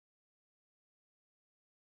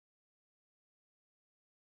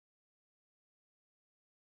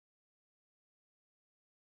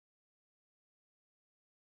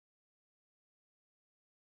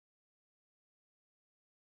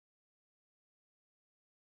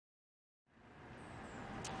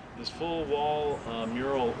this full wall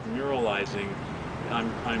muralizing,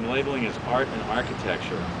 I'm labeling as art and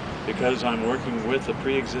architecture because I'm working with the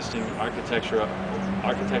pre-existing architectural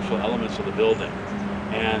elements of the building,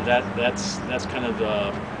 and that's kind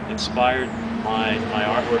of inspired my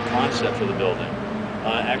artwork concept for the building.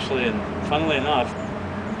 Actually, and funnily enough,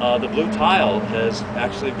 the blue tile has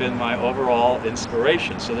actually been my overall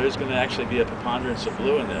inspiration. So there's going to actually be a preponderance of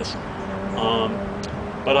blue in this.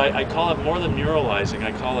 But I call it more than muralizing.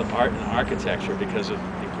 I call it art and architecture because of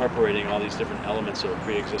incorporating all these different elements of a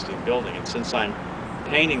pre-existing building. And since I'm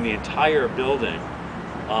painting the entire building,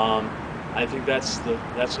 I think that's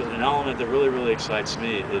an element that really excites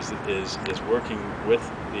me is working with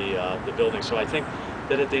the building. So I think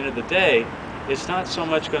that at the end of the day, it's not so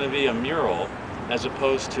much going to be a mural as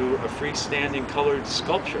opposed to a freestanding colored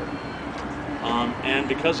sculpture. And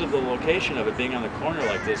because of the location of it being on the corner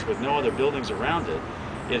like this with no other buildings around it,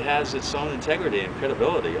 it has its own integrity and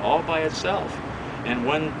credibility all by itself. And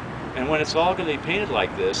when it's all going to be painted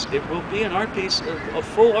like this, it will be an art piece, a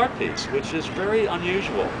full art piece, which is very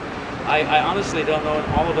unusual. I honestly don't know in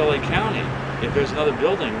all of LA County if there's another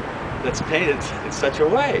building that's painted in such a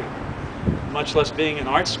way, much less being an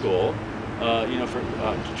art school,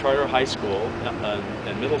 for charter high school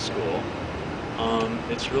and middle school.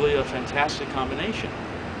 It's really a fantastic combination.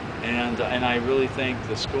 And I really thank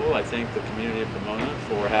the school, I thank the community of Pomona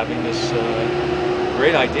for having this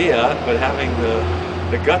great idea, but having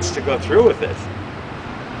the guts to go through with it.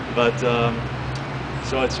 But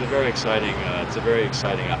so it's a very exciting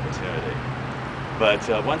opportunity.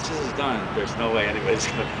 But once this is done, there's no way anybody's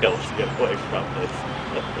going to be able to get away from it.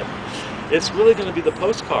 It's really going to be the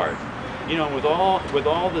postcard. You know, with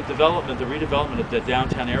all the development, the redevelopment of the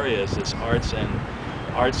downtown area as this arts and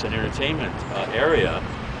entertainment area,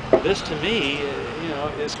 this to me,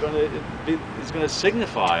 is going to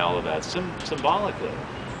signify all of that symbolically.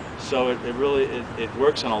 So it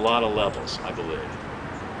works on a lot of levels, I believe,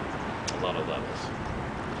 a lot of levels.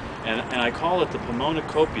 And I call it the Pomona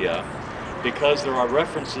Copia because there are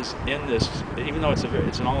references in this, even though it's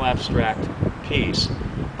an all abstract piece.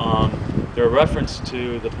 There are references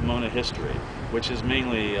to the Pomona history, which is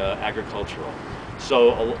mainly agricultural.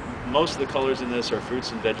 So most of the colors in this are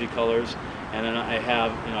fruits and veggie colors, and then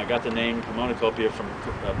I got the name Pomona Copia from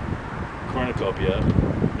cornucopia,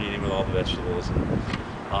 meaning with all the vegetables.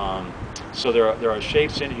 And, so there are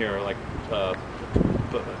shapes in here like I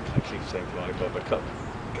keep saying Pomona Copia.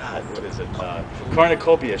 God, what is it?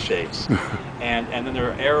 Cornucopia shapes, and then there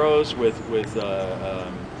are arrows with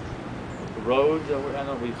road, I don't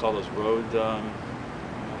know what you call those, road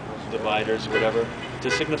dividers or whatever, to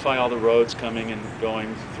signify all the roads coming and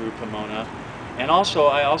going through Pomona. And also,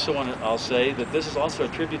 I'll say that this is also a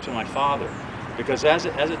tribute to my father, because as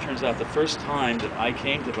it turns out, the first time that I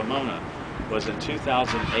came to Pomona was in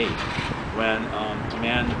 2008 when a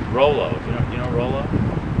man, Rollo, you know Rollo?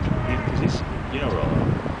 You know Rollo.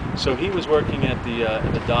 So he was working at the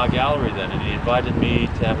Da Gallery then, and he invited me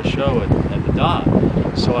to have a show at the Da.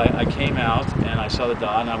 So I came out and I saw the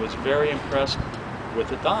Da, and I was very impressed with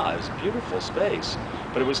the Da. It was a beautiful space,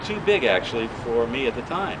 but it was too big actually for me at the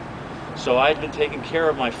time. So I'd been taking care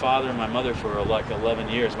of my father and my mother for like 11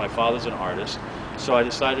 years. My father's an artist, so I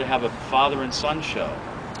decided to have a father and son show.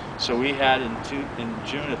 So we had in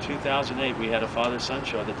June of 2008, we had a father-son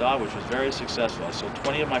show at the Da, which was very successful. I sold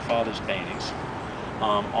 20 of my father's paintings.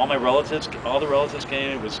 All the relatives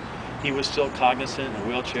came. He was still cognizant in a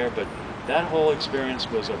wheelchair, but that whole experience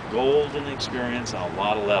was a golden experience on a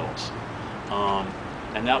lot of levels.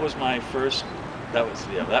 And that was my first. That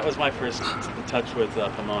was my first touch with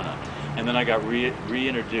Pomona. And then I got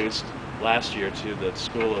reintroduced last year to the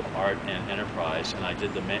School of Art and Enterprise, and I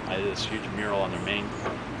did this huge mural on their main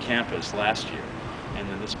campus last year. And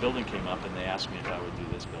then this building came up, and they asked me if I would do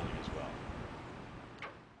this building as well.